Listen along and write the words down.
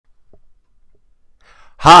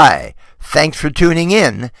Hi, thanks for tuning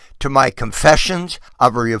in to my Confessions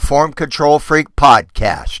of a Reformed Control Freak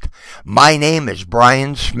podcast. My name is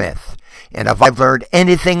Brian Smith, and if I've learned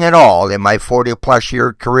anything at all in my 40-plus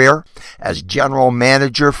year career as general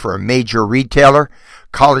manager for a major retailer,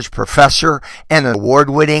 college professor, and an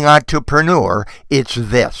award-winning entrepreneur, it's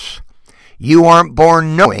this. You aren't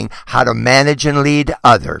born knowing how to manage and lead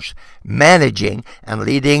others. Managing and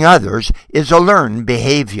leading others is a learned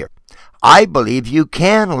behavior. I believe you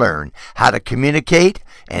can learn how to communicate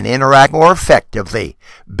and interact more effectively,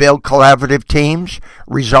 build collaborative teams,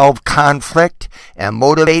 resolve conflict, and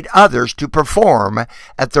motivate others to perform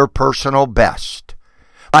at their personal best.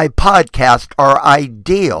 My podcasts are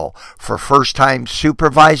ideal for first-time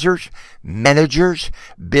supervisors, managers,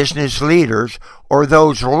 business leaders, or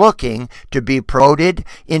those looking to be promoted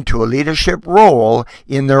into a leadership role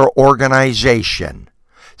in their organization.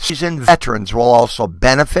 Seasoned veterans will also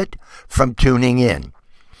benefit from tuning in.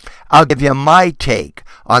 I'll give you my take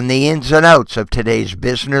on the ins and outs of today's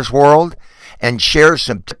business world and share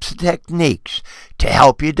some tips and techniques to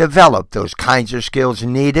help you develop those kinds of skills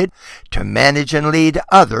needed to manage and lead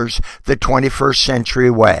others the 21st century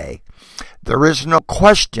way. There is no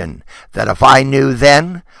question that if I knew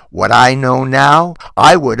then what I know now,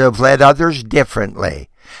 I would have led others differently.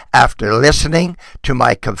 After listening to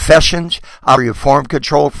my Confessions of a Reformed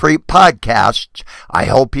Control Freak podcasts, I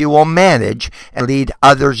hope you will manage and lead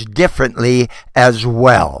others differently as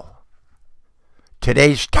well.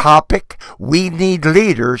 Today's topic, we need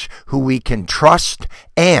leaders who we can trust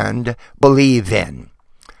and believe in.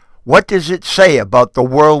 What does it say about the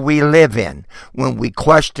world we live in when we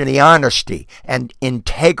question the honesty and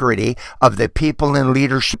integrity of the people in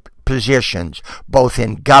leadership positions, both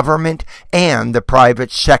in government and the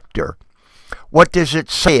private sector? What does it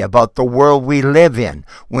say about the world we live in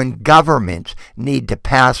when governments need to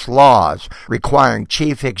pass laws requiring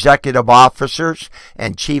chief executive officers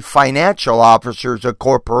and chief financial officers of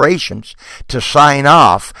corporations to sign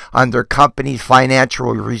off on their company's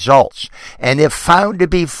financial results? And if found to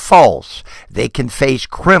be false, they can face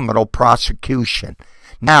criminal prosecution.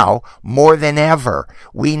 Now, more than ever,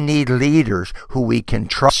 we need leaders who we can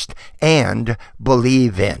trust and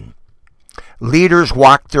believe in. Leaders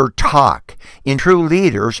walk their talk. In true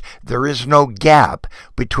leaders, there is no gap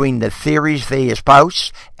between the theories they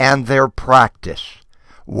espouse and their practice.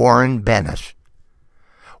 Warren Bennis.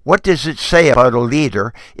 What does it say about a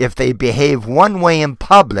leader if they behave one way in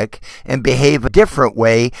public and behave a different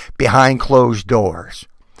way behind closed doors?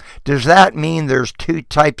 Does that mean there's two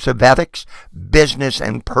types of ethics, business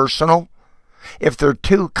and personal? If there are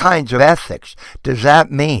two kinds of ethics, does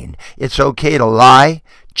that mean it's okay to lie,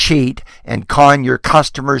 cheat, and con your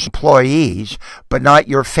customers' employees, but not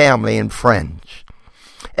your family and friends?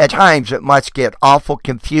 At times, it must get awful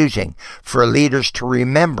confusing for leaders to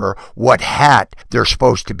remember what hat they're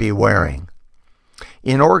supposed to be wearing.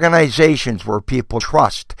 In organizations where people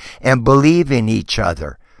trust and believe in each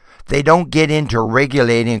other, they don't get into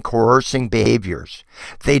regulating and coercing behaviors.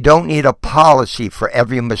 They don't need a policy for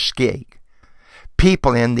every mistake.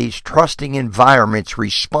 People in these trusting environments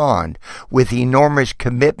respond with enormous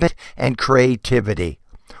commitment and creativity.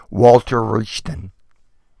 Walter Wriston.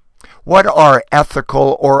 What are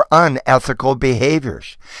ethical or unethical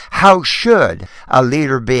behaviors? How should a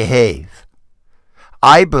leader behave?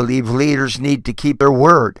 I believe leaders need to keep their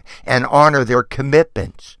word and honor their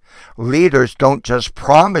commitments. Leaders don't just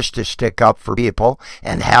promise to stick up for people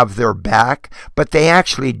and have their back, but they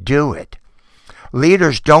actually do it.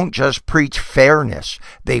 Leaders don't just preach fairness,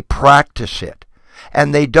 they practice it.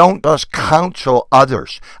 And they don't just counsel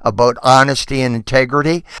others about honesty and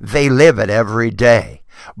integrity, they live it every day,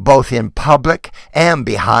 both in public and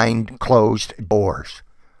behind closed doors.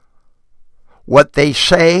 What they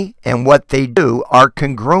say and what they do are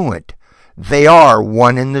congruent. They are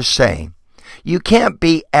one and the same. You can't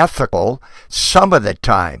be ethical some of the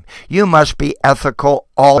time. You must be ethical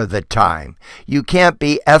all of the time. You can't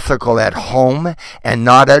be ethical at home and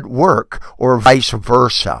not at work, or vice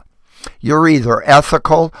versa. You're either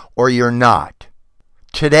ethical or you're not.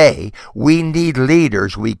 Today, we need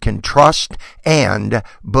leaders we can trust and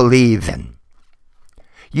believe in.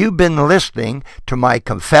 You've been listening to my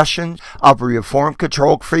Confessions of a Reformed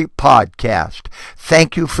Control Freak podcast.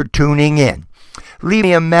 Thank you for tuning in. Leave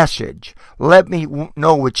me a message. Let me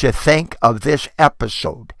know what you think of this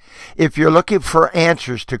episode. If you're looking for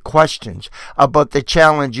answers to questions about the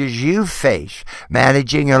challenges you face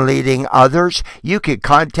managing and leading others, you can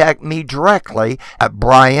contact me directly at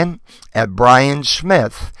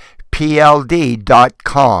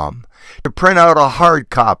brian@briansmithpld.com. To print out a hard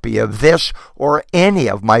copy of this or any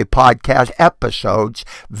of my podcast episodes,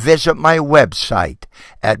 visit my website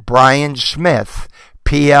at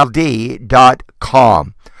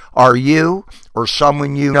briansmithpld.com. Are you or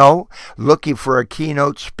someone you know looking for a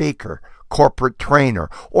keynote speaker, corporate trainer,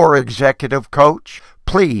 or executive coach?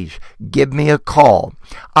 Please give me a call.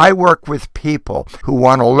 I work with people who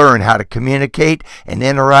want to learn how to communicate and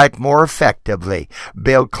interact more effectively,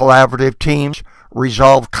 build collaborative teams,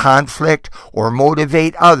 resolve conflict, or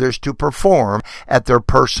motivate others to perform at their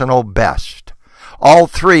personal best. All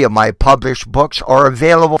 3 of my published books are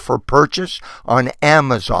available for purchase on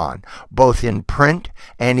Amazon, both in print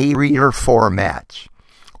and e-reader formats.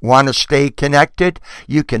 Want to stay connected?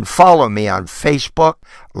 You can follow me on Facebook,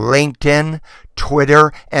 LinkedIn,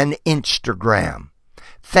 Twitter, and Instagram.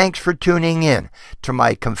 Thanks for tuning in to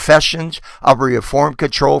my Confessions of a Reformed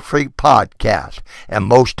Control Freak podcast. And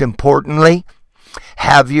most importantly,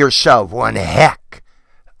 have yourself one heck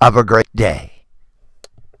of a great day.